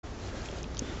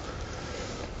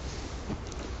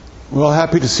Well,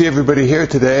 happy to see everybody here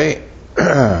today.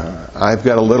 I've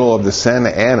got a little of the Santa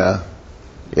Ana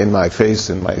in my face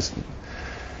and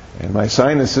my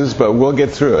sinuses, but we'll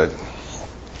get through it.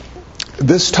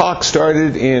 This talk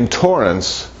started in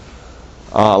Torrance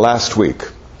last week,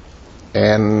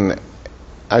 and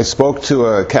I spoke to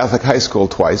a Catholic high school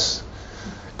twice,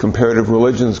 comparative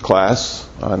religions class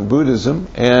on Buddhism,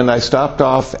 and I stopped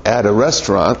off at a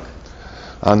restaurant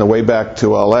on the way back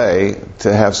to LA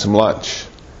to have some lunch.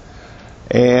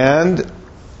 And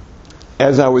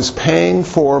as I was paying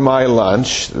for my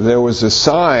lunch, there was a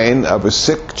sign of a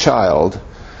sick child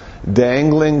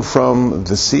dangling from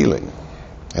the ceiling.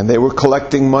 And they were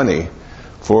collecting money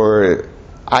for,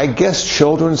 I guess,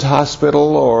 Children's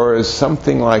Hospital or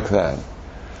something like that.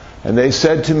 And they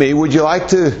said to me, "Would you like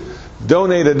to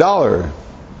donate $1?"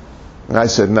 And I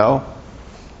said, "No."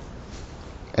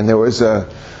 And there was a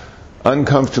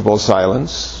uncomfortable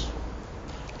silence.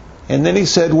 And then he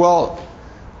said, "Well,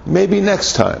 maybe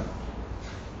next time."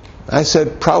 I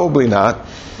said, "Probably not."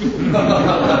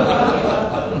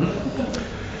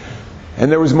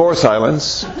 And there was more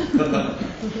silence.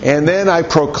 And then I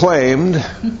proclaimed,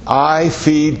 "I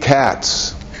feed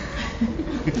cats."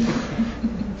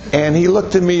 And he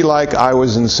looked at me like I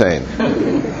was insane.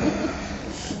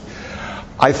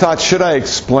 I thought, should I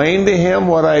explain to him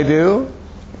what I do,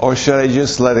 or should I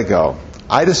just let it go?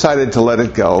 I decided to let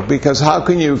it go, because how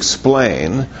can you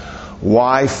explain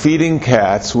why feeding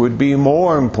cats would be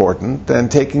more important than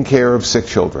taking care of sick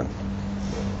children?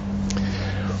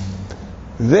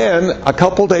 Then, a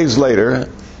couple days later,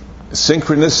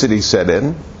 synchronicity set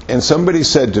in, and somebody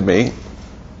said to me,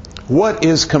 "What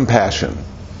is compassion?"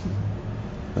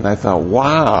 And I thought,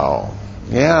 wow,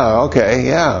 yeah, okay,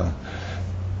 yeah.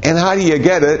 And how do you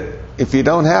get it if you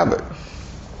don't have it?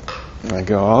 And I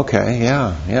go, okay,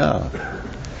 yeah.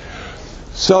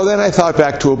 So then I thought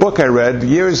back to a book I read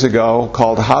years ago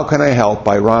called How Can I Help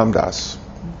by Ram Dass.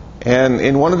 And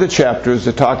in one of the chapters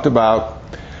it talked about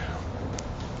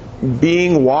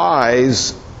being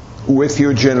wise with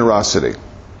your generosity.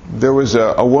 There was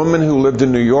a woman who lived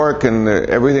in New York, and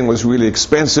everything was really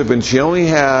expensive, and she only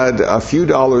had a few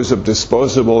dollars of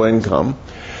disposable income.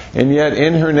 And yet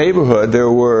in her neighborhood there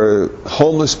were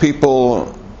homeless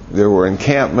people, there were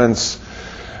encampments,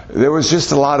 there was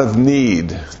just a lot of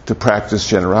need to practice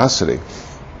generosity.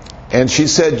 And she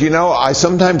said, I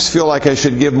sometimes feel like I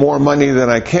should give more money than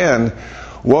I can.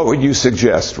 What would you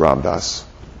suggest, Ram Dass?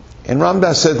 And Ram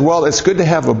Dass said, well, it's good to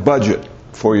have a budget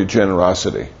for your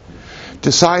generosity.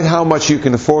 Decide how much you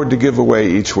can afford to give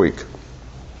away each week.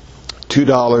 $2,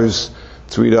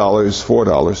 $3,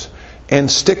 $4, and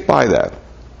stick by that.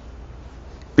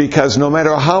 Because no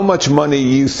matter how much money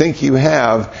you think you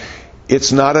have,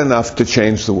 it's not enough to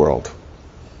change the world.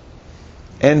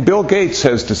 And Bill Gates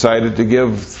has decided to give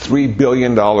 $3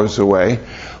 billion away,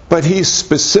 but he's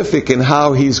specific in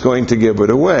how he's going to give it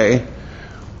away.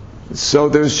 So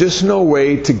there's just no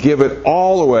way to give it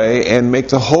all away and make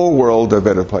the whole world a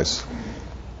better place.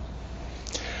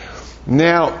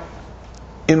 Now,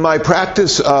 in my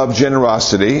practice of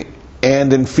generosity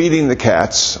and in feeding the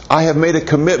cats, I have made a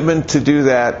commitment to do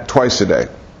that twice a day.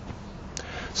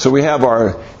 So we have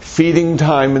our feeding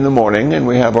time in the morning, and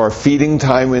we have our feeding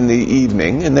time in the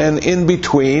evening, and then in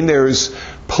between there's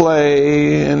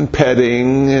play and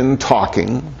petting and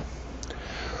talking.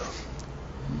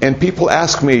 And people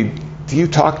ask me, do you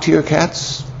talk to your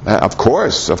cats? Of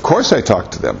course I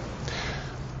talk to them.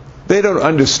 They don't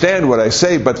understand what I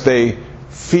say, but they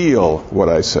feel what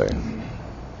I say.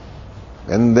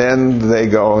 And then they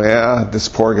go, yeah, this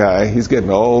poor guy, he's getting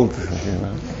old,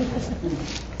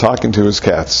 talking to his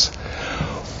cats.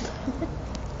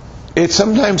 It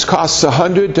sometimes costs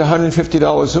 $100 to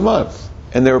 $150 a month.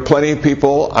 And there are plenty of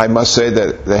people, I must say,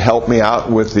 that help me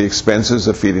out with the expenses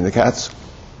of feeding the cats.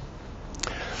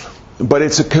 But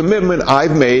it's a commitment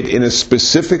I've made in a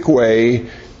specific way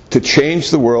to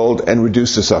change the world and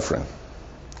reduce the suffering.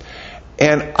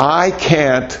 And I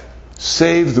can't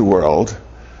save the world,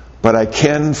 but I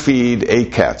can feed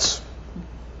 8 cats.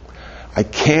 I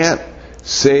can't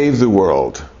save the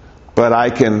world, but I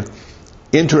can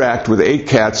interact with 8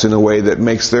 cats in a way that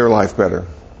makes their life better.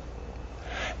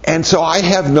 And so I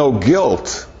have no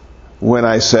guilt when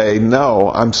I say, no,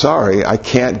 I'm sorry, I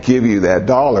can't give you that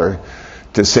 $1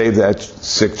 to save that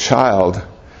sick child,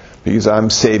 because I'm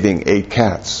saving 8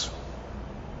 cats.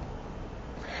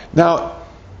 Now,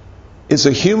 is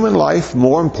a human life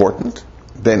more important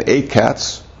than 8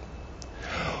 cats?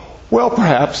 Well,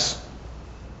 perhaps.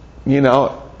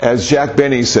 As Jack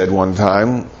Benny said one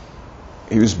time,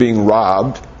 he was being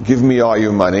robbed. Give me all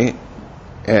your money,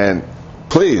 and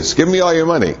please, give me all your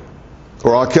money,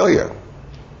 or I'll kill you.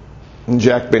 And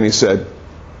Jack Benny said,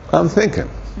 "I'm thinking."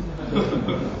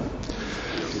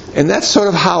 And that's sort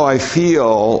of how I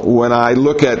feel when I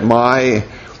look at my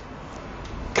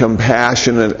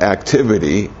compassionate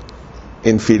activity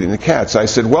in feeding the cats. I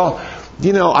said, well,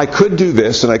 I could do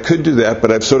this and I could do that,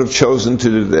 but I've sort of chosen to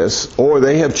do this, or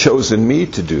they have chosen me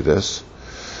to do this.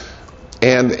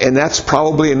 And that's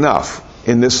probably enough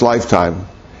in this lifetime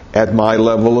at my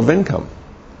level of income.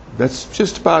 That's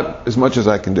just about as much as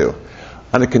I can do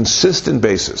on a consistent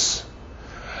basis.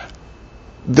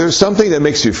 There's something that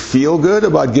makes you feel good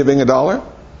about giving $1.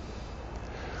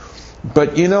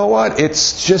 But you know what?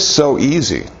 It's just so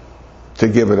easy to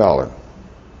give $1.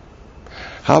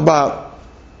 How about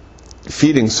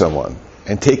feeding someone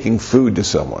and taking food to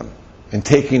someone and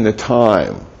taking the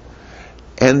time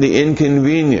and the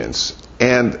inconvenience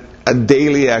and a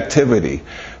daily activity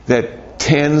that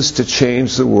tends to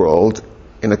change the world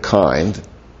in a kind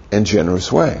and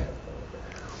generous way?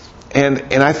 And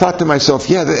I thought to myself,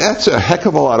 yeah, that's a heck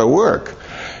of a lot of work.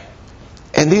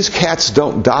 And these cats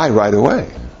don't die right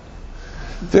away.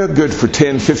 They're good for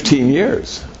 10, 15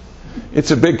 years.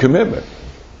 It's a big commitment.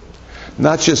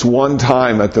 Not just one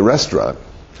time at the restaurant,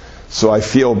 so I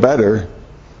feel better,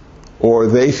 or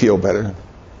they feel better.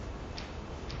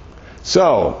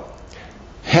 So,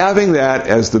 having that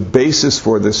as the basis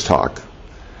for this talk,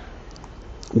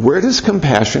 where does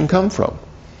compassion come from?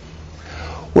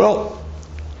 Well,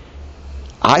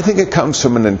 I think it comes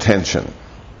from an intention.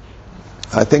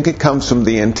 I think it comes from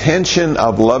the intention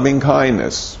of loving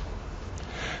kindness.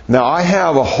 Now, I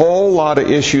have a whole lot of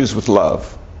issues with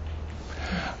love.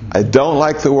 I don't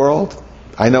like the world.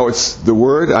 I know it's the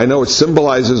word. I know it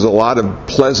symbolizes a lot of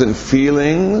pleasant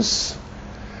feelings.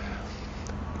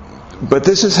 But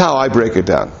this is how I break it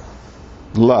down.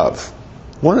 Love.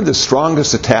 One of the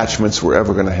strongest attachments we're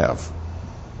ever going to have.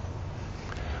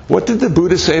 What did the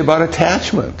Buddha say about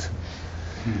attachment?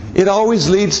 It always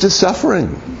leads to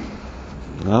suffering.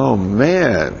 Oh,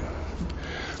 man.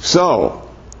 So,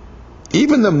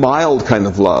 even the mild kind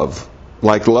of love,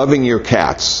 like loving your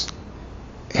cats,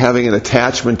 having an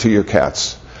attachment to your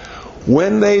cats,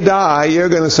 when they die, you're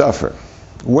going to suffer.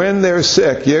 When they're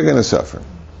sick, you're going to suffer.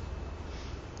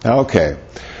 Okay.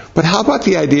 But how about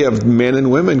the idea of men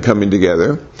and women coming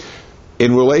together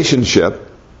in relationship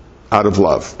out of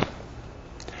love?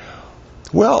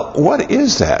 Well, what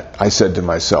is that? I said to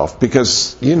myself,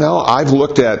 because, I've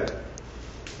looked at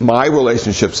my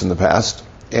relationships in the past,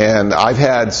 and I've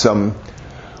had some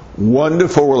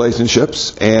wonderful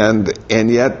relationships, and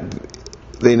yet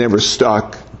they never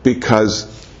stuck because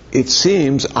it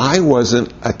seems I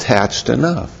wasn't attached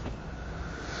enough.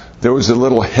 There was a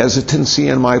little hesitancy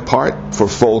on my part for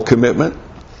full commitment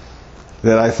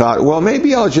that I thought, well,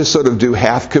 maybe I'll just sort of do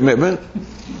half commitment.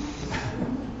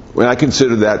 When I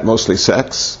consider that mostly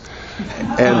sex.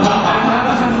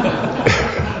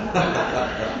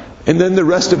 And then the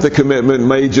rest of the commitment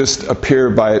may just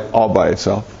appear all by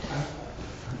itself.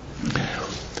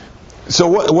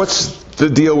 So what's the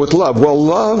deal with love? Well,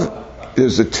 love,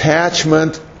 there's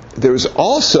attachment. There's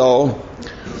also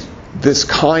this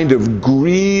kind of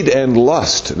greed and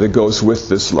lust that goes with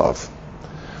this love.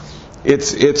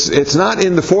 It's not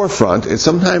in the forefront.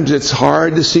 Sometimes it's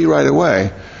hard to see right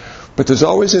away. But there's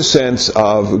always a sense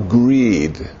of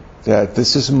greed, that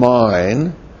this is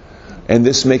mine, and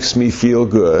this makes me feel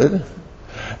good.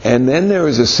 And then there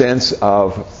is a sense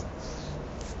of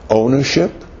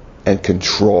ownership and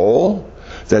control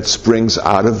that springs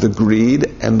out of the greed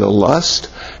and the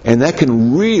lust, and that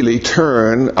can really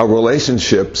turn a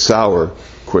relationship sour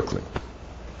quickly.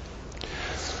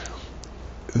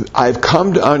 I've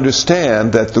come to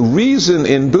understand that the reason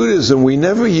in Buddhism we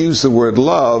never use the word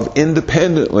love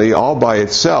independently, all by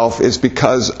itself, is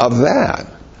because of that.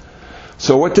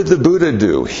 So what did the Buddha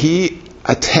do? He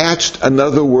attached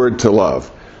another word to love.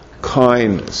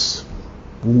 Kindness.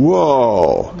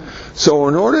 Whoa. So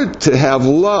in order to have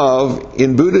love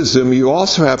in Buddhism, you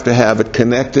also have to have it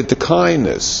connected to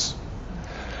kindness.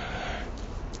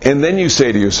 And then you say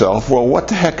to yourself, well, what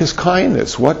the heck is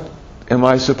kindness? What am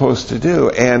I supposed to do?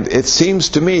 And it seems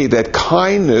to me that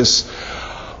kindness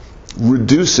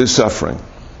reduces suffering.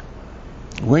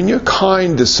 When you're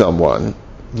kind to someone,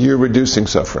 you're reducing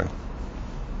suffering.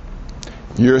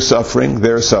 You're suffering,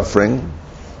 they're suffering,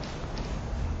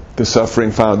 the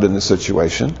suffering found in the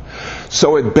situation.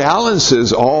 So it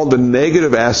balances all the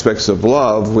negative aspects of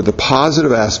love with the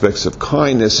positive aspects of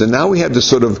kindness, and now we have this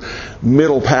sort of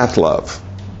middle path love,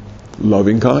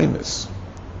 loving kindness.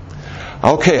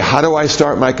 Okay, how do I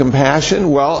start my compassion?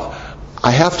 Well,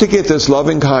 I have to get this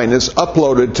loving kindness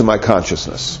uploaded to my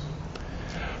consciousness.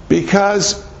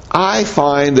 Because I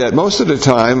find that most of the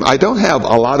time I don't have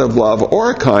a lot of love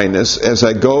or kindness as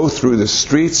I go through the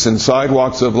streets and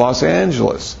sidewalks of Los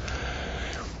Angeles.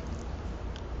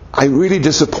 I really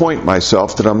disappoint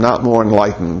myself that I'm not more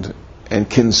enlightened and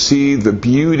can see the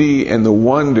beauty and the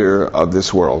wonder of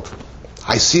this world.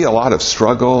 I see a lot of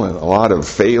struggle and a lot of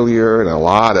failure and a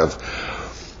lot of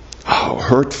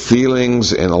hurt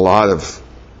feelings and a lot of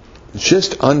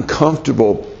just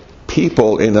uncomfortable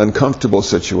people in uncomfortable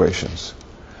situations.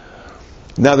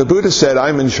 Now, the Buddha said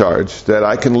I'm in charge, that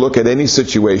I can look at any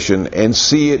situation and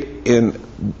see it in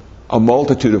a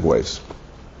multitude of ways.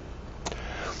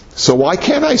 So why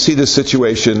can't I see the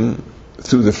situation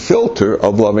through the filter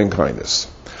of loving kindness?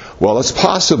 Well, it's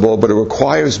possible, but it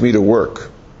requires me to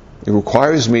work. It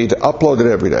requires me to upload it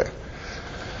every day.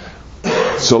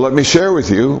 So let me share with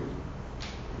you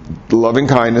loving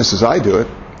kindness as I do it,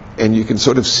 and you can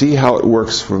sort of see how it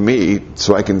works for me,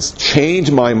 so I can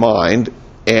change my mind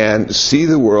and see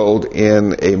the world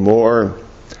in a more,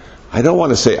 I don't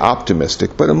want to say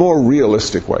optimistic, but a more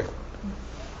realistic way.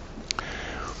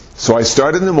 So I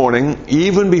start in the morning,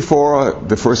 even before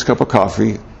the first cup of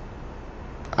coffee,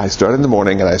 I start in the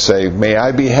morning and I say, may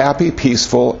I be happy,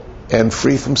 peaceful, and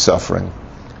free from suffering.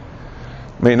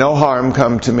 May no harm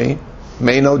come to me.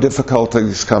 May no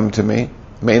difficulties come to me.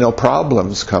 May no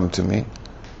problems come to me.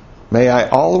 May I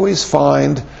always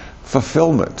find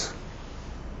fulfillment.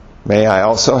 May I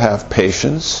also have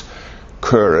patience,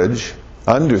 courage,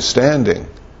 understanding,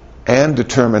 and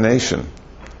determination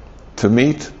to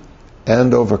meet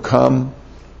and overcome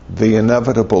the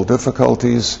inevitable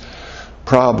difficulties,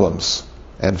 problems,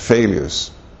 and failures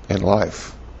in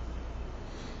life.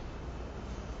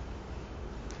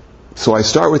 So I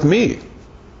start with me,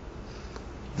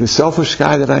 the selfish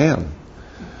guy that I am.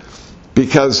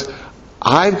 Because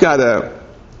I've got to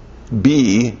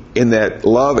be in that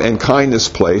love and kindness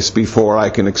place before I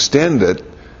can extend it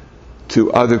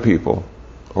to other people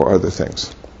or other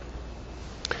things.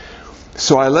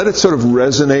 So I let it sort of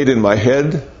resonate in my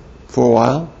head for a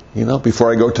while,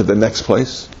 before I go to the next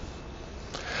place.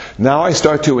 Now I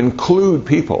start to include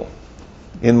people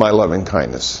in my loving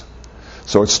kindness.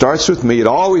 So it starts with me. It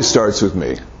always starts with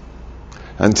me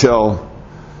until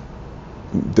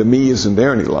the me isn't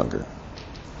there any longer.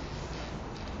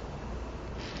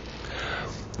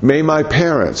 May my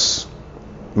parents,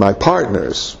 my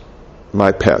partners,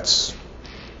 my pets,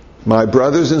 my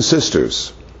brothers and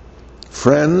sisters,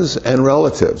 friends and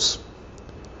relatives,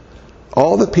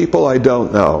 all the people I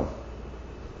don't know,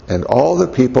 and all the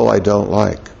people I don't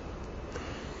like,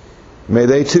 may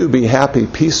they too be happy,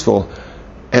 peaceful,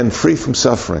 and free from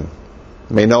suffering.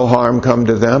 May no harm come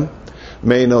to them.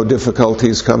 May no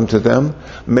difficulties come to them.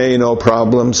 May no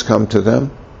problems come to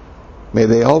them. May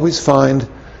they always find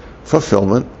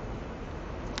fulfillment.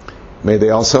 May they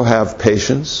also have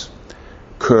patience,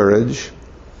 courage,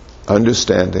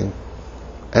 understanding,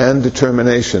 and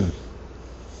determination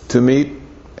to meet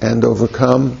and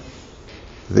overcome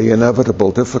the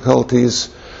inevitable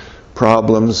difficulties,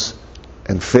 problems,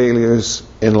 and failures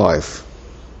in life.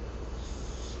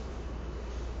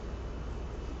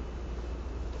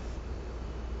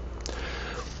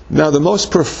 Now, the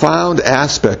most profound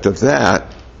aspect of that,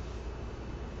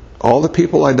 all the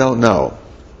people I don't know,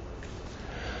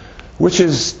 which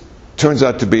turns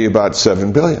out to be about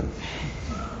 7 billion.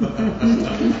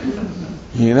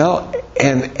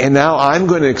 And now I'm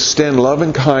going to extend love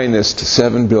and kindness to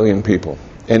 7 billion people.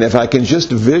 And if I can just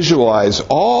visualize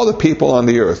all the people on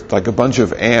the earth, like a bunch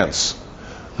of ants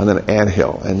on an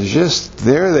anthill, and just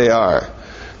there they are,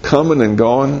 coming and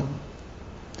going,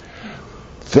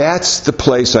 that's the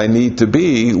place I need to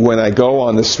be when I go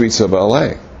on the streets of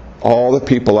LA. All the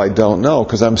people I don't know,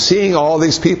 because I'm seeing all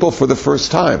these people for the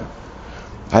first time.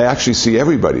 I actually see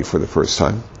everybody for the first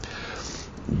time.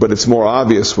 But it's more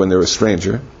obvious when they're a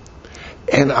stranger.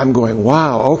 And I'm going,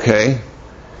 wow, okay,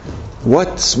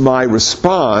 what's my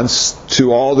response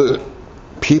to all the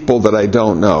people that I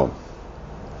don't know?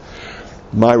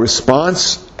 My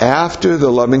response after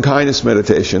the loving kindness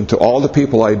meditation to all the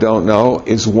people I don't know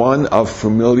is one of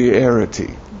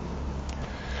familiarity.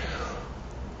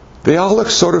 They all look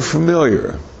sort of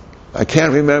familiar. I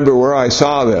can't remember where I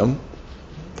saw them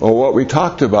or what we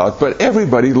talked about, but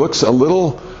everybody looks a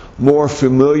little more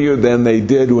familiar than they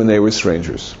did when they were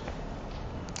strangers.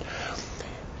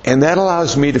 And that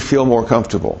allows me to feel more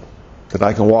comfortable, that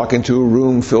I can walk into a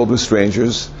room filled with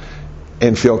strangers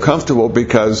and feel comfortable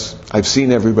because I've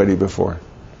seen everybody before.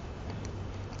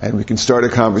 And we can start a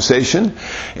conversation.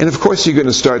 And of course you're going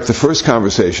to start the first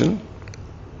conversation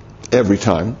every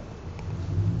time.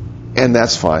 And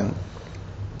that's fine.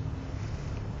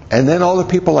 And then all the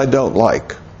people I don't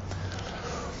like.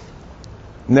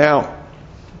 Now,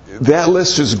 that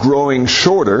list is growing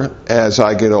shorter as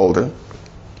I get older,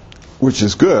 which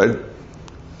is good,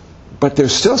 but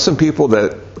there's still some people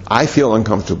that I feel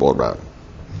uncomfortable around.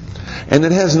 And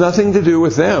it has nothing to do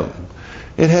with them.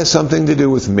 It has something to do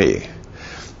with me.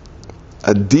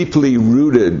 A deeply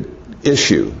rooted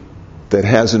issue that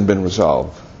hasn't been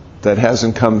resolved, that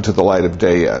hasn't come to the light of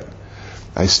day yet.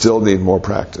 I still need more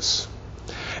practice.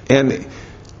 And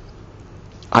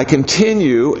I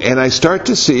continue, and I start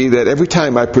to see that every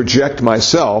time I project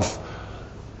myself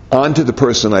onto the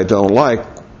person I don't like,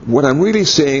 what I'm really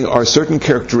seeing are certain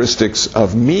characteristics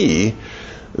of me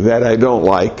that I don't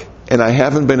like, and I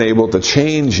haven't been able to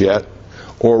change yet,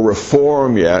 or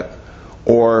reform yet,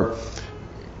 or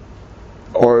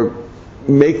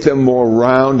make them more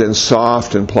round and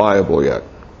soft and pliable yet.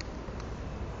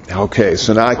 Okay,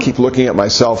 so now I keep looking at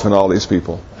myself and all these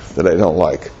people that I don't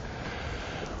like.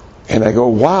 And I go,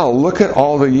 wow, look at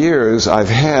all the years I've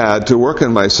had to work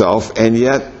on myself, and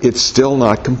yet it's still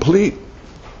not complete.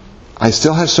 I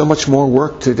still have so much more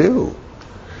work to do.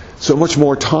 So much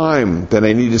more time that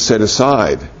I need to set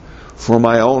aside for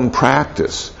my own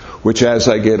practice, which as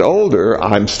I get older,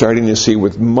 I'm starting to see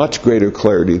with much greater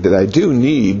clarity that I do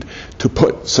need to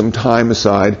put some time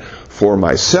aside for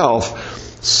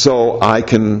myself so I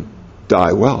can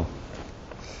die well.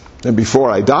 And before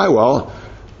I die well,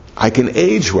 I can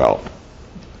age well.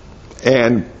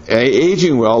 And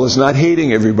aging well is not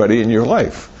hating everybody in your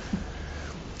life.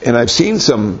 And I've seen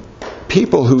some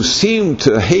people who seem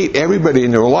to hate everybody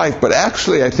in their life, but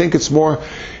actually I think it's more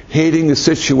hating the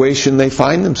situation they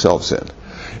find themselves in.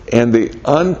 And the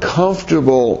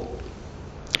uncomfortable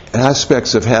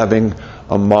aspects of having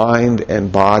a mind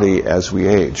and body as we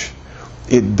age.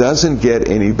 It doesn't get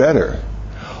any better.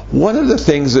 One of the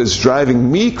things that's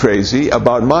driving me crazy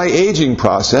about my aging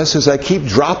process is I keep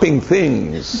dropping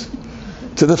things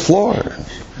to the floor.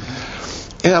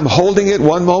 And I'm holding it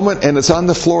one moment and it's on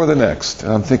the floor the next.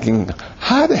 And I'm thinking,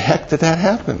 how the heck did that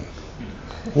happen?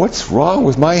 What's wrong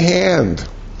with my hand?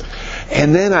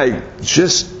 And then I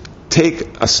just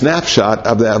take a snapshot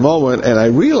of that moment and I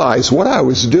realize what I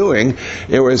was doing.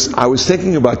 I was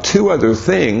thinking about two other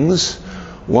things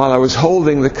while I was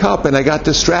holding the cup, and I got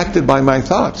distracted by my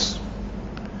thoughts.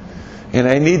 And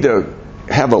I need to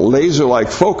have a laser-like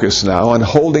focus now on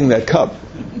holding that cup.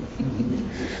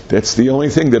 That's the only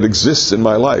thing that exists in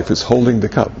my life, is holding the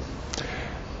cup.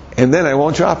 And then I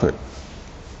won't drop it.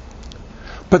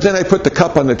 But then I put the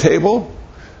cup on the table,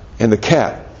 and the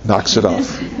cat knocks it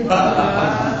off.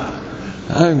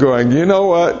 I'm going, you know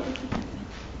what?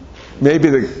 Maybe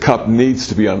the cup needs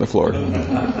to be on the floor.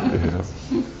 Yeah.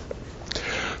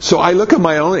 So I look at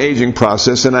my own aging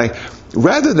process, and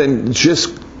rather than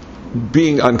just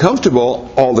being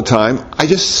uncomfortable all the time, I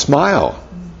just smile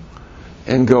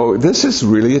and go, this is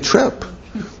really a trip.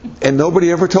 And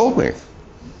nobody ever told me.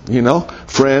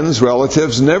 Friends,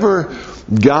 relatives never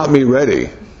got me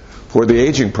ready for the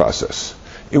aging process.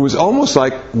 It was almost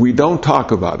like we don't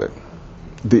talk about it.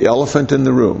 The elephant in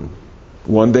the room.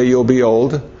 One day you'll be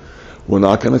old. We're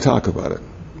not going to talk about it.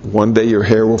 One day your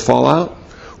hair will fall out.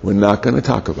 We're not going to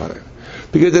talk about it.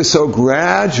 Because it's so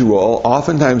gradual,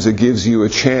 oftentimes it gives you a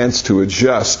chance to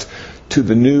adjust to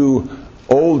the new,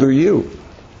 older you.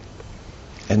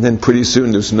 And then pretty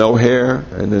soon there's no hair,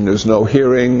 and then there's no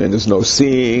hearing, and there's no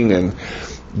seeing, and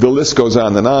the list goes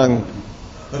on and on.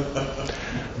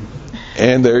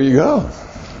 And there you go.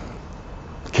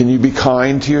 Can you be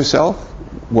kind to yourself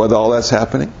with all that's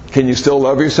happening? Can you still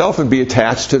love yourself and be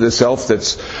attached to the self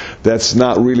that's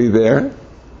not really there,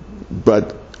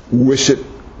 but wish it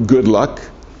good luck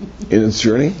in its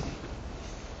journey?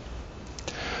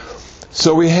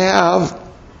 So we have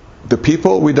the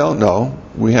people we don't know,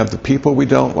 we have the people we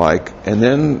don't like, and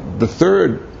then the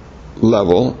third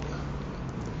level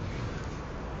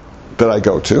that I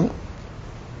go to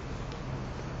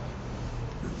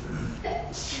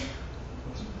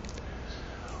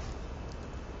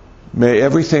may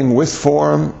everything with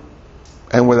form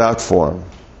and without form,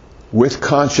 with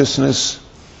consciousness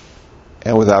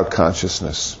and without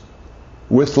consciousness,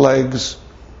 with legs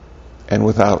and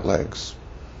without legs.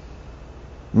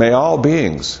 May all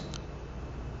beings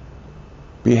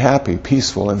be happy,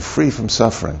 peaceful, and free from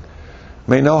suffering.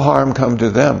 May no harm come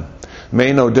to them.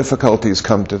 May no difficulties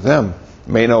come to them.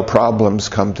 May no problems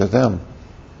come to them.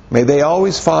 May they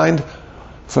always find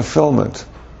fulfillment.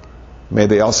 May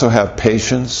they also have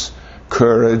patience,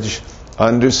 courage,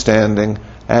 understanding,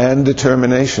 and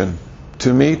determination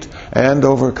to meet and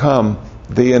overcome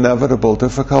the inevitable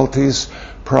difficulties,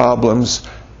 problems,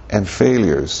 and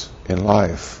failures in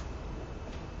life.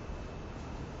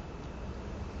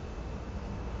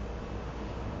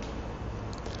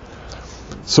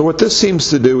 So what this seems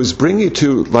to do is bring you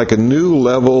to like a new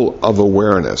level of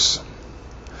awareness.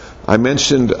 I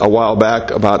mentioned a while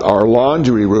back about our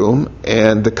laundry room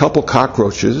and the couple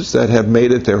cockroaches that have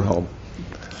made it their home.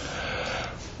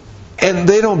 And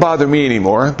they don't bother me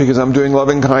anymore because I'm doing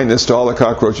loving kindness to all the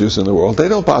cockroaches in the world. They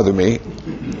don't bother me.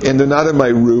 And they're not in my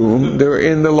room. They're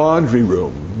in the laundry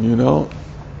room, you know.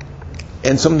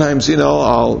 And sometimes, you know,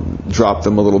 I'll drop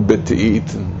them a little bit to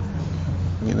eat, and,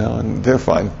 you know, and they're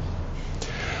fine.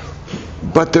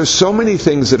 But there's so many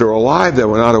things that are alive that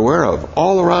we're not aware of,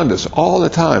 all around us, all the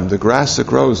time. The grass that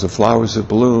grows, the flowers that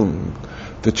bloom,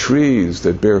 the trees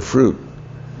that bear fruit,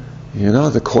 you know,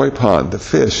 the koi pond, the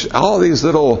fish, all these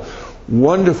little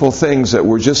wonderful things that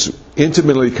we're just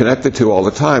intimately connected to all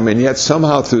the time, and yet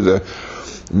somehow through the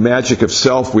magic of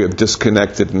self we have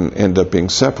disconnected and end up being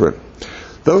separate.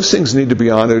 Those things need to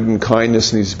be honored, and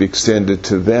kindness needs to be extended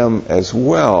to them as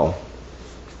well.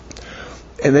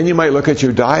 And then you might look at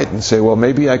your diet and say, well,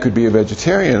 maybe I could be a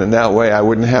vegetarian, and that way I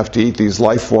wouldn't have to eat these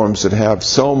life forms that have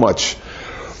so much,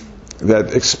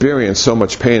 that experience so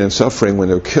much pain and suffering when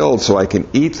they're killed, so I can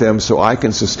eat them so I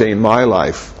can sustain my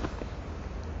life.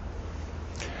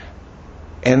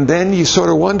 And then you sort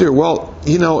of wonder, well,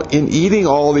 you know, in eating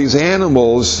all these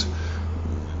animals,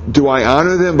 do I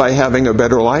honor them by having a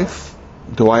better life?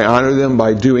 Do I honor them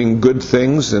by doing good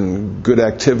things and good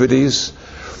activities,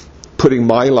 putting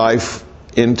my life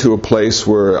into a place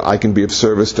where I can be of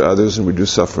service to others and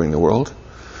reduce suffering in the world?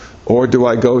 Or do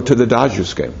I go to the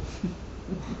Dodgers game?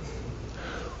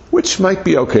 Which might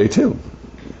be okay too.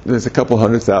 There's a couple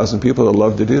 100,000 people that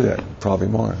love to do that, probably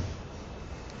more.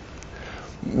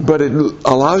 But it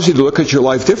allows you to look at your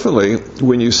life differently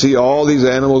when you see all these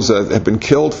animals that have been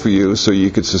killed for you so you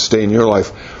could sustain your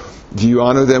life. Do you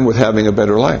honor them with having a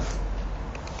better life?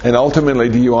 And ultimately,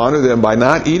 do you honor them by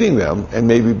not eating them and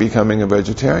maybe becoming a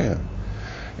vegetarian?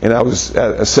 And I was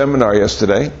at a seminar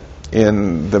yesterday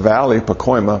in the valley,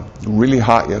 Pacoima, really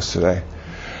hot yesterday.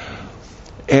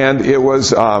 And it was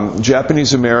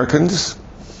Japanese Americans.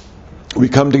 We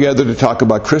come together to talk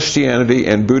about Christianity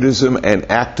and Buddhism and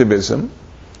activism.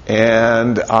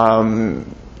 And the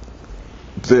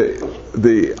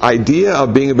idea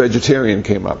of being a vegetarian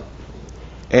came up.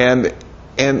 And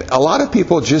a lot of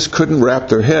people just couldn't wrap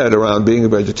their head around being a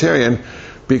vegetarian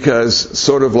because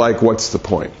sort of like, what's the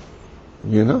point?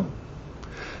 You know?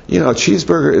 You know, a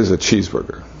cheeseburger is a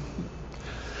cheeseburger.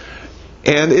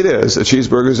 And it is. A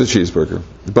cheeseburger is a cheeseburger.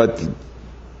 But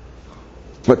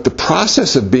the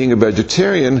process of being a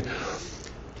vegetarian,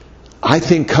 I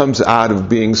think, comes out of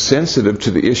being sensitive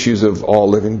to the issues of all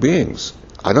living beings.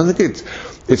 I don't think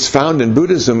it's found in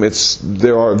Buddhism.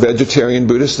 There are vegetarian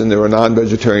Buddhists and there are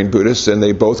non-vegetarian Buddhists, and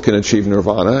they both can achieve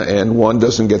nirvana, and one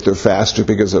doesn't get there faster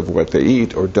because of what they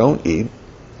eat or don't eat.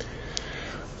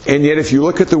 And yet if you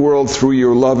look at the world through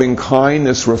your loving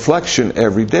kindness reflection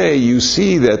every day, you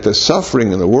see that the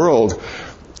suffering in the world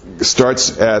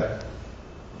starts at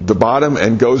the bottom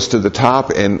and goes to the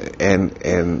top,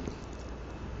 and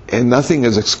nothing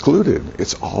is excluded.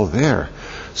 It's all there.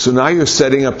 So now you're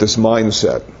setting up this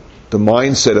mindset, the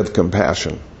mindset of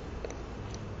compassion.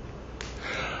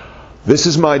 This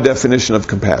is my definition of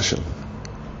compassion.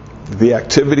 The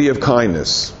activity of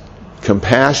kindness.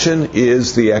 Compassion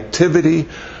is the activity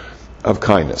of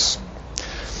kindness.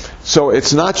 So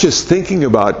it's not just thinking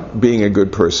about being a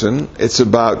good person, it's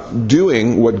about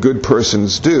doing what good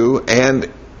persons do,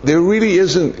 and there really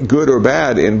isn't good or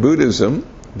bad in Buddhism.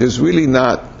 There's really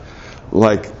not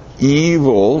like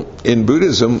evil in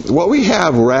Buddhism. What we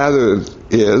have rather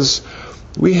is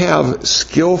we have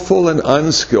skillful and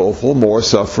unskillful, more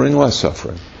suffering, less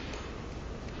suffering.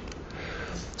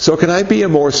 So can I be a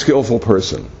more skillful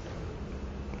person?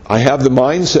 I have the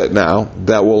mindset now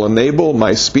that will enable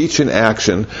my speech and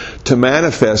action to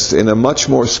manifest in a much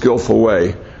more skillful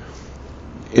way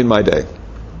in my day.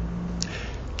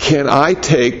 Can I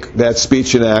take that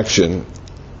speech and action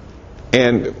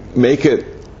and make it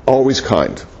always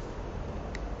kind?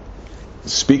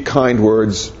 Speak kind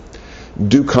words,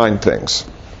 do kind things.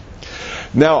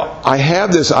 Now, I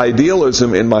have this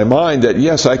idealism in my mind that,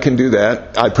 yes, I can do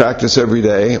that. I practice every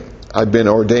day. I've been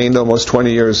ordained almost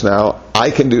 20 years now.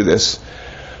 I can do this.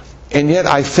 And yet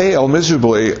I fail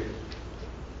miserably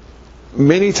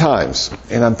many times.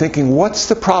 And I'm thinking, what's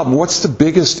the problem? What's the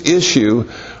biggest issue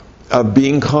of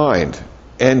being kind?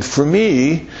 And for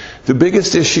me, the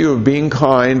biggest issue of being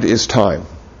kind is time.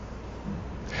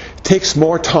 It takes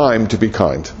more time to be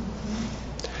kind.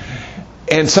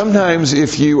 And sometimes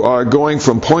if you are going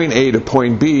from point A to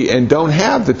point B and don't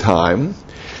have the time,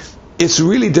 it's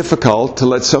really difficult to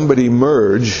let somebody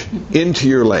merge into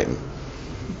your lane.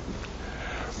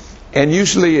 And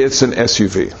usually it's an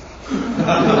SUV.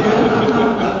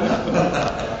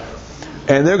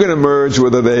 And they're going to merge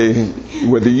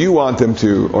whether you want them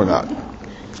to or not.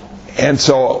 And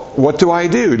so what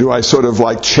do? Do I sort of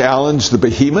like challenge the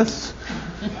behemoth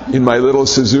in my little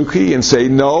Suzuki and say,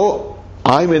 no,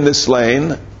 I'm in this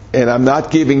lane and I'm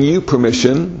not giving you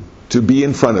permission to be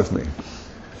in front of me?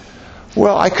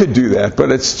 Well, I could do that,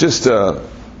 but it's just a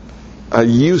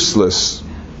useless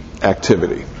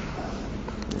activity.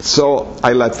 So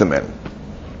I let them in.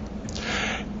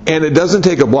 And it doesn't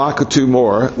take a block or two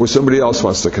more where somebody else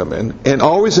wants to come in, and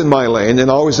always in my lane and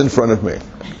always in front of me.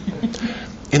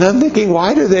 And I'm thinking,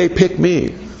 why do they pick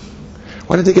me?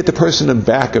 Why don't they get the person in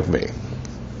back of me?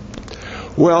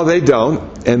 Well, they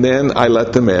don't, and then I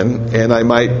let them in, and I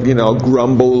might,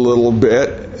 grumble a little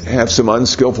bit, have some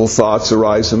unskillful thoughts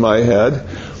arise in my head,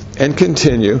 and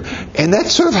continue. And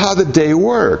that's sort of how the day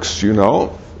works, And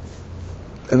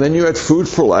then you're at food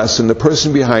for less, and the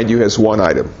person behind you has one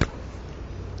item.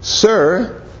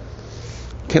 Sir,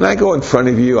 can I go in front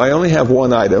of you? I only have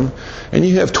one item, and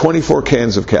you have 24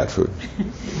 cans of cat food.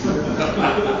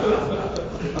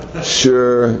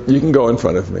 Sure, you can go in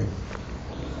front of me.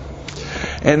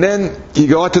 And then you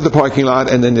go out to the parking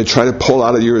lot, and then you try to pull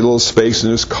out of your little space,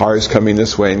 and there's cars coming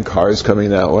this way and cars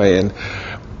coming that way. And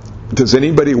does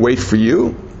anybody wait for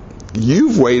you?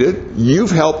 You've waited. You've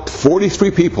helped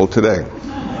 43 people today.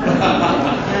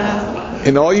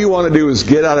 And all you want to do is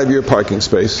get out of your parking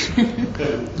space.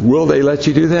 Will they let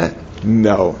you do that?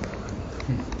 No.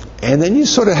 And then you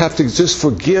sort of have to just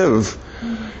forgive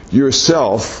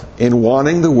yourself in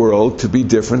wanting the world to be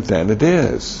different than it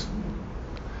is.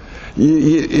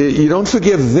 You don't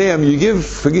forgive them,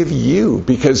 forgive you,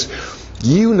 because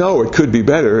it could be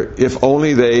better if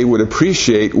only they would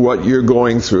appreciate what you're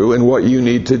going through and what you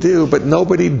need to do, but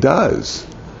nobody does.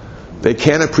 They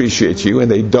can't appreciate you and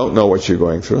they don't know what you're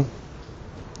going through.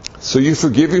 So you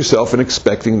forgive yourself in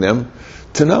expecting them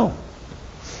to know.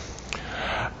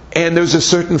 And there's a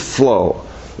certain flow.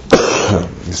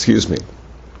 Excuse me.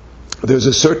 There's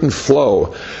a certain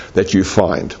flow that you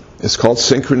find. It's called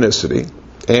synchronicity.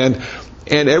 And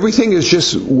everything is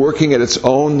just working at its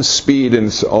own speed and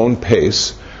its own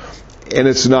pace. And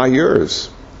it's not yours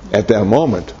at that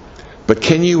moment. But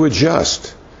can you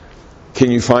adjust? Can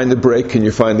you find the brake? Can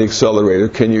you find the accelerator?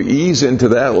 Can you ease into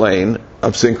that lane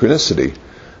of synchronicity,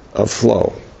 of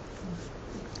flow?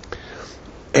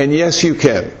 And yes, you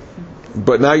can.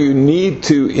 But now you need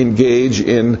to engage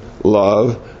in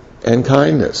love and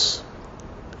kindness.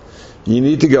 You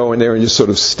need to go in there and just sort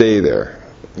of stay there.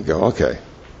 You go, okay,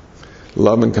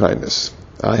 love and kindness.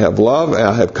 I have love,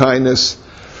 I have kindness,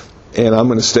 and I'm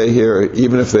going to stay here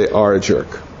even if they are a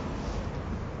jerk.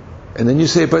 And then you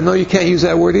say, but no, you can't use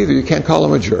that word either. You can't call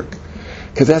them a jerk.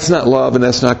 Because that's not love and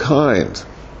that's not kind.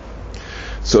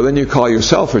 So then you call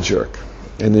yourself a jerk.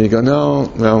 And then you go,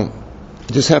 no,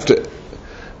 you just have to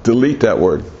delete that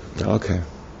word. Okay.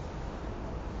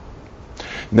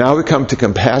 Now we come to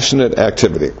compassionate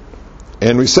activity.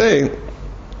 And we say,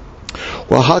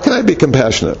 well, how can I be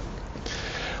compassionate?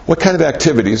 What kind of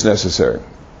activity is necessary?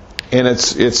 And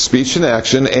it's speech and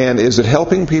action. And is it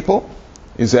helping people?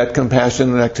 Is that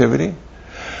compassionate activity?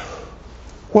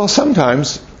 Well,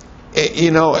 sometimes,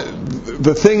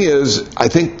 the thing is, I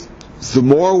think the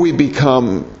more we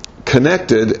become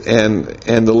connected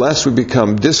and the less we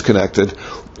become disconnected,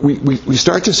 we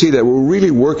start to see that we're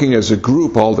really working as a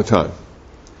group all the time.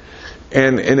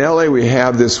 And in LA we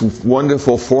have this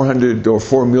wonderful 400 or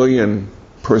 4 million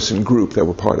person group that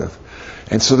we're part of.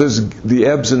 And so there's the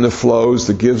ebbs and the flows,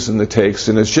 the gives and the takes,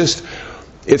 and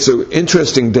it's an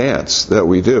interesting dance that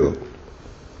we do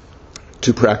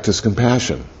to practice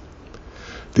compassion.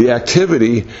 The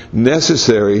activity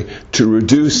necessary to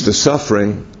reduce the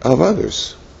suffering of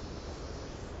others.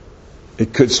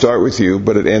 It could start with you,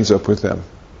 but it ends up with them.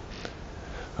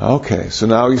 Okay, so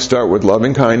now you start with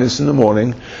loving kindness in the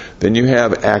morning. Then you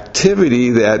have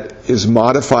activity that is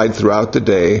modified throughout the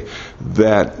day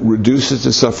that reduces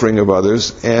the suffering of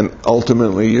others and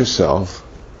ultimately yourself.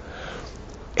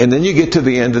 And then you get to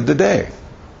the end of the day.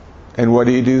 And what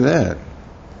do you do then?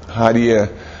 How do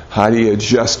you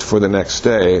adjust for the next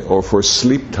day or for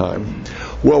sleep time?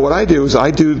 Well, what I do is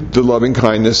I do the loving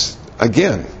kindness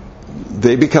again.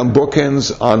 They become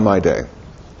bookends on my day.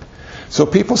 So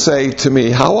people say to me,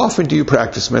 how often do you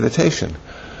practice meditation?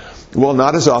 Well,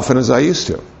 not as often as I used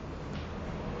to.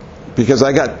 Because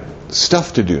I got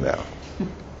stuff to do now.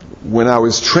 When I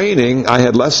was training, I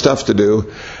had less stuff to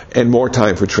do and more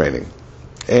time for training.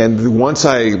 And once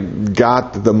I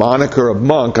got the moniker of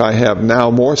monk, I have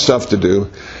now more stuff to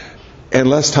do and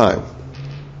less time.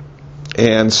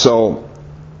 And so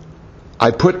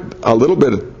I put a little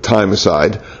bit of time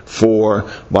aside for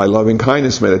my loving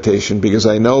kindness meditation, because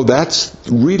I know that's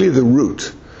really the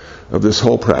root of this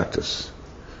whole practice.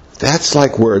 That's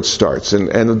like where it starts.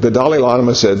 And the Dalai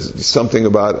Lama said something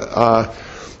about,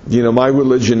 my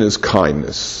religion is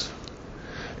kindness.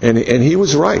 And he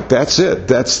was right. That's it.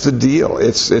 That's the deal.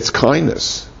 It's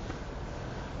kindness.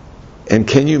 And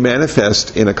can you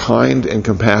manifest in a kind and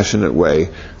compassionate way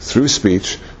through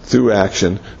speech, through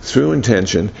action, through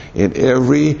intention, in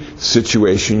every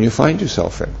situation you find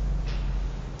yourself in?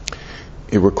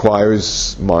 It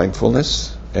requires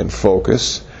mindfulness and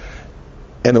focus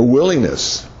and a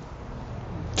willingness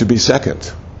to be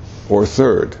second or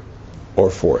third or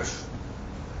fourth.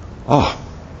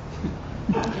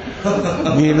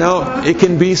 It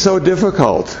can be so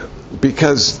difficult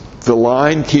because the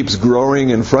line keeps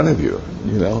growing in front of you,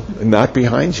 and not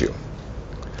behind you.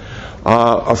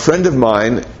 A friend of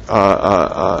mine,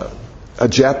 a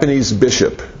Japanese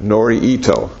bishop, Nori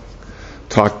Ito,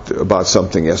 talked about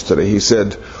something yesterday. He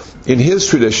said, in his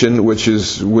tradition, which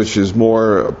is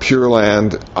more Pure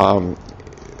Land,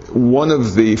 one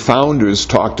of the founders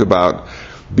talked about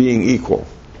being equal.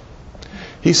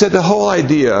 He said the whole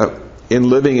idea in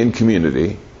living in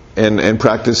community and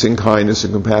practicing kindness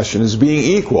and compassion is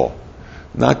being equal,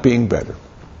 not being better.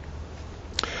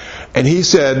 And he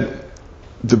said,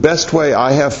 the best way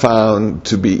I have found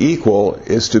to be equal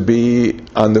is to be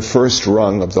on the first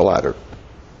rung of the ladder.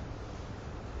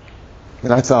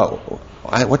 And I thought,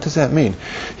 what does that mean?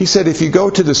 He said, if you go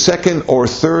to the second or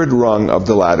third rung of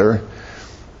the ladder,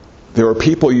 there are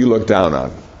people you look down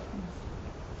on.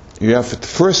 You have the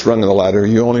first rung of the ladder,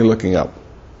 you're only looking up.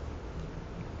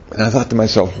 And I thought to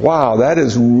myself, wow, that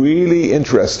is really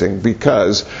interesting,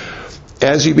 because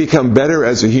as you become better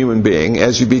as a human being,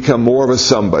 as you become more of a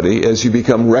somebody, as you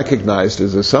become recognized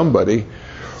as a somebody,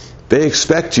 they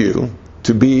expect you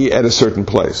to be at a certain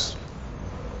place.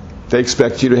 They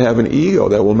expect you to have an ego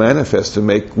that will manifest and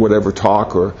make whatever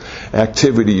talk or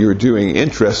activity you're doing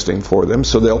interesting for them,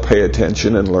 so they'll pay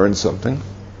attention and learn something.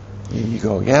 And you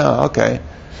go, yeah, okay.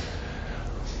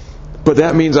 But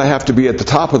that means I have to be at the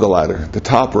top of the ladder, the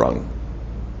top rung,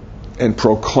 and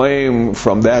proclaim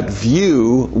from that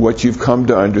view what you've come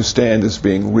to understand as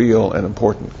being real and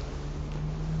important.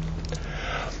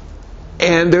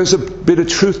 And there's a bit of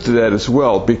truth to that as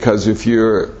well, because if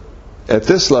you're at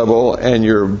this level and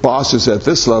your boss is at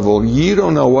this level, you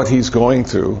don't know what he's going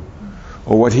through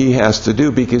or what he has to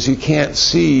do, because you can't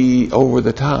see over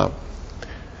the top.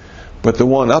 But the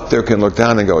one up there can look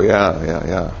down and go,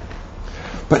 yeah.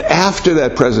 But after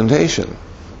that presentation,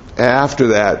 after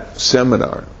that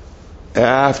seminar,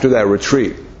 after that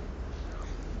retreat,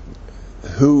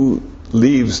 who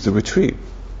leaves the retreat?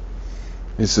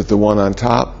 Is it the one on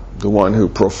top, the one who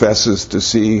professes to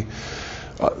see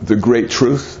the great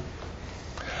truth?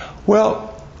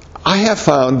 Well, I have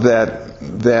found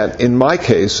that in my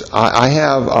case, I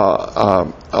have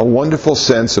a wonderful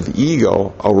sense of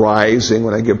ego arising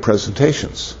when I give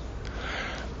presentations.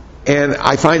 And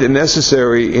I find it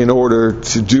necessary in order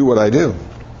to do what I do.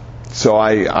 So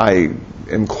I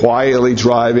am quietly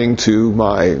driving to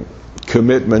my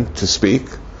commitment to speak,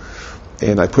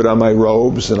 and I put on my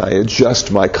robes and I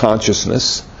adjust my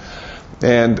consciousness,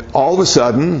 and all of a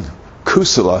sudden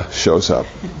Kusala shows up.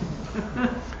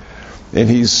 And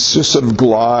he just sort of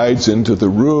glides into the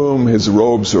room, his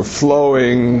robes are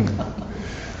flowing,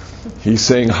 he's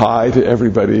saying hi to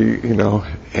everybody,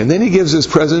 and then he gives his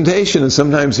presentation, and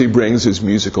sometimes he brings his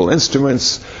musical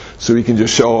instruments so he can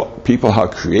just show people how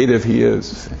creative he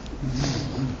is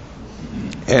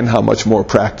and how much more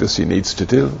practice he needs to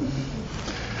do.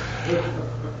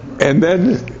 And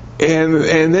then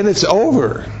it's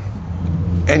over.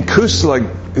 And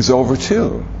Kusala is over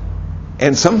too.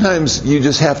 And sometimes you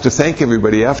just have to thank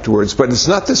everybody afterwards, but it's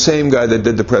not the same guy that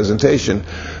did the presentation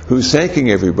who's thanking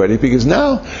everybody, because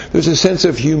now there's a sense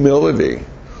of humility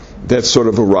that sort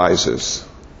of arises.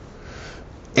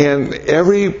 And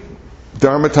every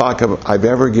Dharma talk I've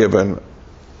ever given,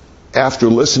 after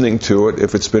listening to it,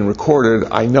 if it's been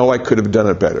recorded, I know I could have done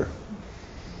it better.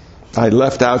 I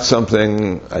left out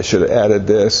something, I should have added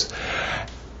this.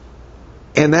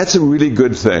 And that's a really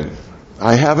good thing.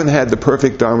 I haven't had the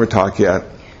perfect Dharma talk yet.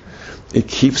 It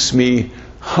keeps me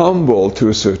humble to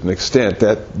a certain extent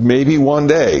that maybe one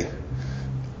day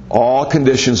all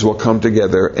conditions will come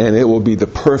together and it will be the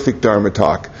perfect Dharma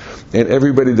talk, and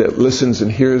everybody that listens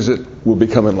and hears it will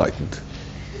become enlightened.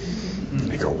 And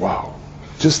they go, wow.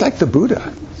 Just like the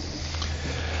Buddha.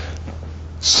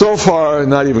 So far,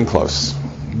 not even close.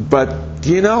 But,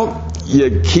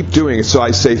 you keep doing it. So I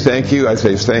say thank you, I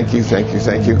say thank you, thank you,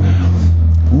 thank you.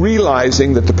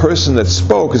 Realizing that the person that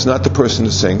spoke is not the person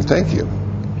that's saying thank you.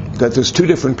 That there's two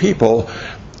different people,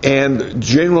 And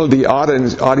generally the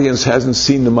audience hasn't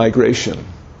seen the migration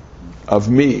of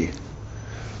me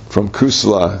from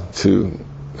Kusala to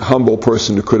humble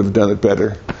person who could have done it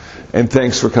better. And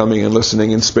thanks for coming and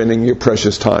listening and spending your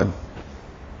precious time.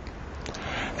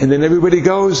 And then everybody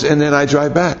goes, and then I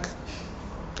drive back.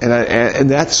 And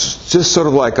that's just sort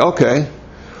of like, okay,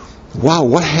 wow,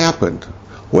 what happened?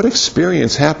 What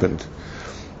experience happened?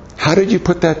 How did you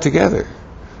put that together?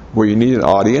 Where you need an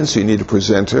audience, you need a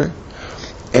presenter,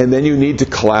 and then you need to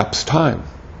collapse time.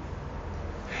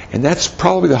 And that's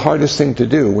probably the hardest thing to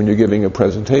do when you're giving a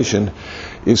presentation,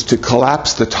 is to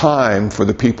collapse the time for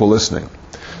the people listening.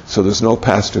 So there's no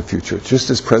past or future. It's just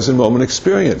this present moment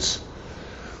experience.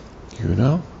 You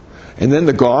know? And then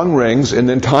the gong rings, and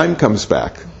then time comes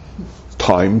back.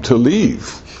 Time to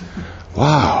leave.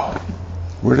 Wow.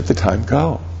 Where did the time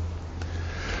go?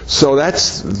 So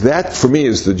that for me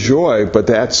is the joy, but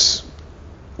that's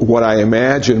what I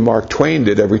imagine Mark Twain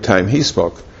did every time he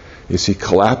spoke, is he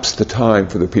collapsed the time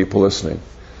for the people listening.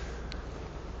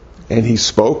 And he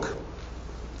spoke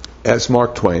as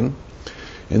Mark Twain,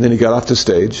 and then he got off the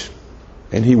stage,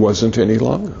 and he wasn't any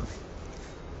longer.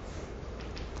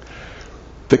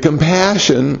 The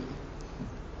compassion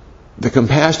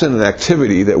and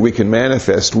activity that we can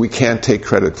manifest, we can't take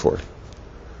credit for.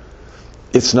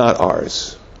 It's not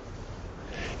ours.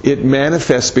 It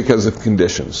manifests because of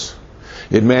conditions.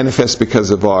 It manifests because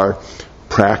of our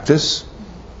practice,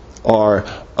 our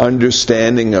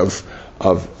understanding of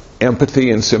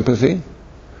empathy and sympathy,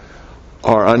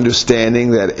 our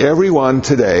understanding that everyone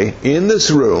today in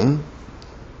this room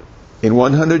in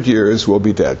 100 years will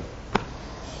be dead.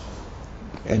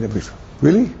 And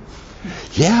really?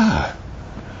 Yeah.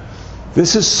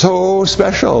 This is so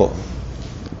special.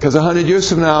 Because 100 years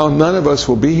from now, none of us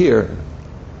will be here.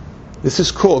 This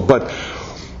is cool. But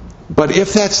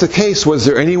if that's the case, was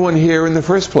there anyone here in the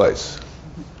first place?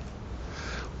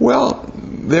 Well,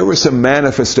 there were some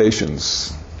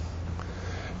manifestations.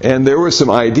 And there were some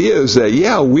ideas that,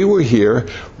 yeah, we were here.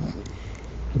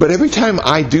 But every time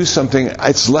I do something,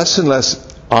 it's less and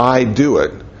less I do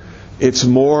it. It's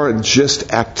more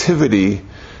just activity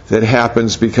that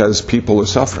happens because people are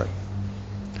suffering.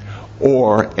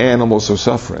 Or animals are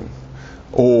suffering.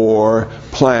 Or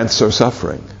plants are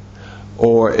suffering.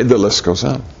 Or the list goes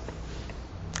on.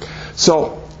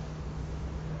 So,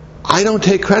 I don't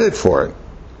take credit for it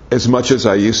as much as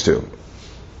I used to.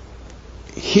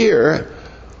 Here,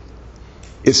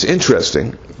 it's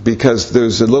interesting because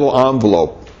there's a little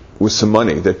envelope with some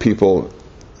money that people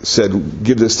said,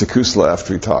 give this to Kusala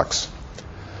after he talks.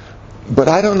 But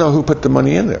I don't know who put the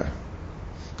money in there.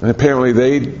 And apparently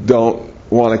they don't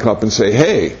want to come up and say,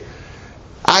 hey,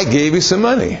 I gave you some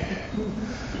money.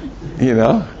 You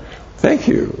know? Thank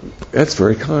you. That's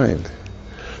very kind.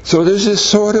 So there's this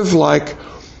sort of like,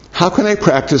 how can I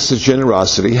practice this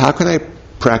generosity? How can I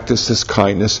practice this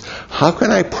kindness? How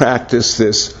can I practice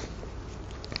this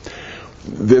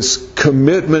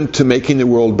commitment to making the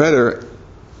world better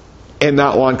and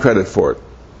not want credit for it?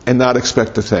 And not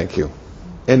expect a thank you?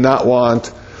 And not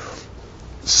want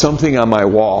something on my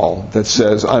wall that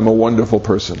says I'm a wonderful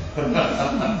person.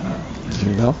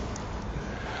 You know?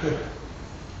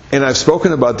 And I've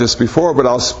spoken about this before, but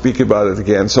I'll speak about it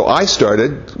again. So I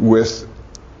started with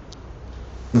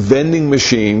vending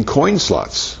machine coin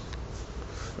slots.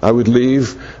 I would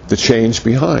leave the change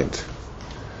behind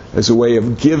as a way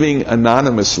of giving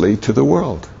anonymously to the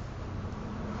world.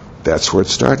 That's where it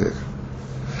started.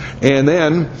 And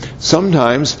then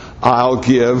sometimes I'll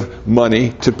give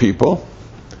money to people,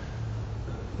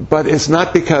 but it's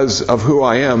not because of who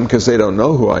I am, because they don't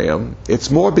know who I am. It's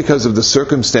more because of the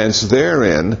circumstance they're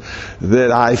in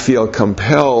that I feel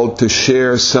compelled to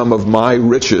share some of my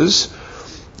riches,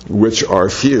 which are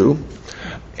few,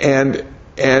 and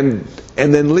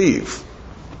then leave.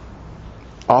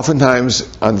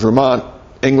 Oftentimes on Vermont,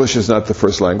 English is not the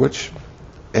first language,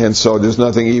 and so there's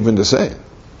nothing even to say.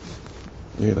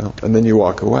 You know, and then you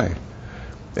walk away.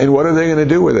 And what are they going to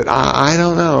do with it? I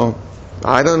don't know.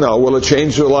 I don't know. Will it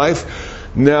change their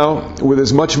life? No. With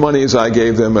as much money as I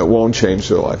gave them, it won't change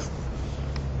their life.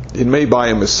 It may buy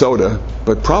them a soda,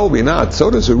 but probably not.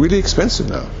 Sodas are really expensive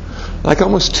now. Like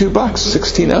almost $2,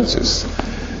 16 ounces.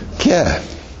 Yeah.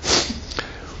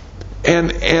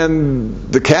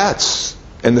 And the cats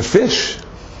and the fish,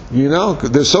 you know,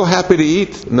 they're so happy to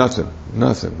eat. Nothing.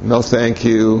 No thank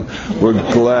you. We're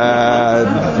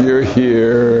glad you're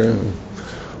here.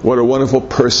 What a wonderful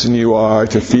person you are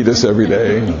to feed us every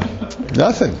day.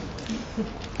 Nothing.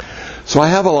 So I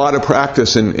have a lot of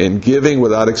practice in giving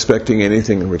without expecting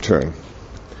anything in return.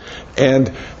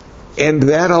 And And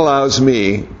that allows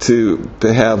me to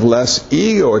have less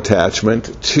ego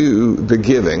attachment to the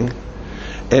giving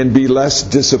and be less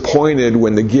disappointed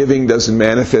when the giving doesn't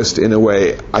manifest in a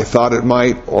way I thought it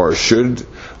might or should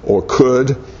or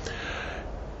could.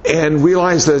 And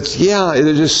realize that,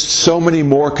 there's just so many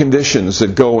more conditions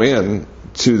that go in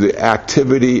to the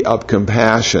activity of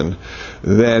compassion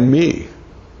than me.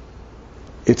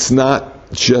 It's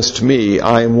not just me.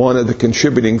 I am one of the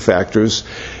contributing factors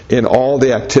in all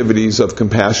the activities of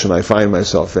compassion I find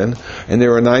myself in. And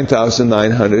there are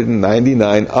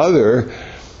 9,999 other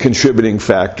contributing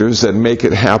factors that make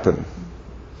it happen.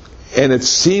 And it's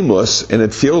seamless, and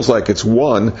it feels like it's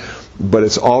one, but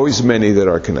it's always many that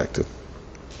are connected.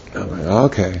 I'm like,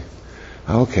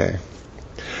 okay.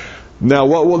 Now,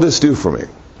 what will this do for me?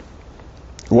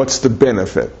 What's the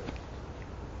benefit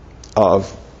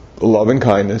of love and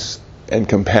kindness and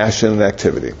compassion and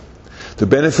activity? The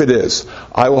benefit is,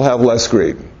 I will have less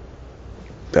greed.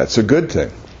 That's a good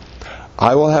thing.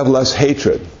 I will have less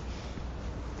hatred.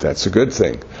 That's a good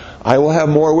thing. I will have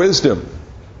more wisdom.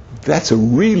 That's a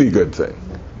really good thing.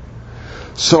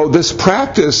 So this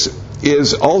practice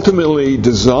is ultimately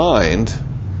designed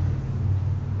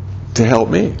to help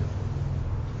me.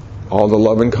 All the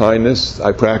love and kindness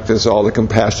I practice, all the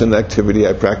compassion and activity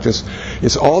I practice,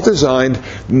 it's all designed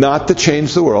not to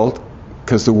change the world,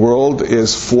 because the world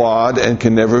is flawed and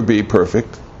can never be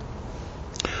perfect.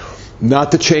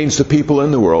 Not to change the people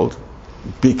in the world,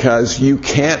 because you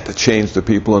can't change the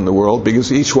people in the world,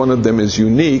 because each one of them is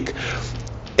unique,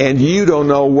 and you don't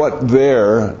know what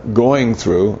they're going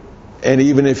through. And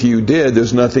even if you did,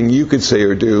 there's nothing you could say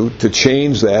or do to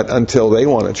change that until they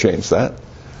want to change that.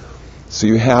 So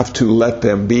you have to let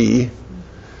them be,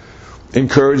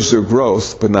 encourage their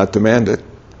growth, but not demand it.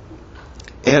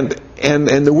 And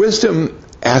the wisdom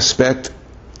aspect,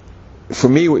 for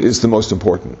me, is the most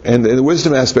important. And the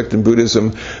wisdom aspect in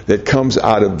Buddhism that comes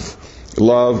out of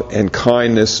love and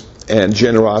kindness and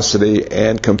generosity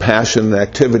and compassion and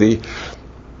activity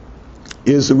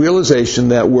is the realization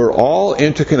that we're all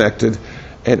interconnected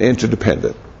and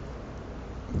interdependent.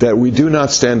 That we do not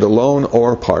stand alone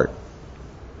or apart.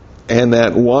 And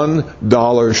that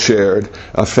 $1 shared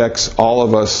affects all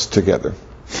of us together.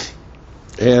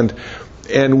 And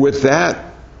with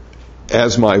that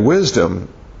as my wisdom,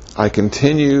 I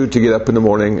continue to get up in the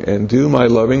morning and do my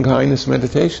loving kindness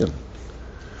meditation.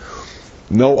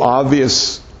 No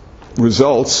obvious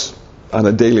results on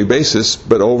a daily basis,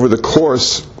 but over the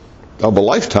course of a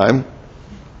lifetime,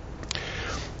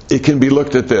 it can be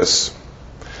looked at this.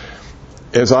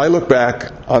 As I look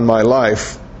back on my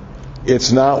life,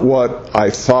 it's not what I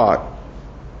thought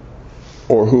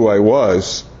or who I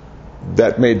was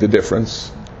that made the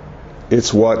difference.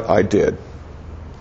 It's what I did.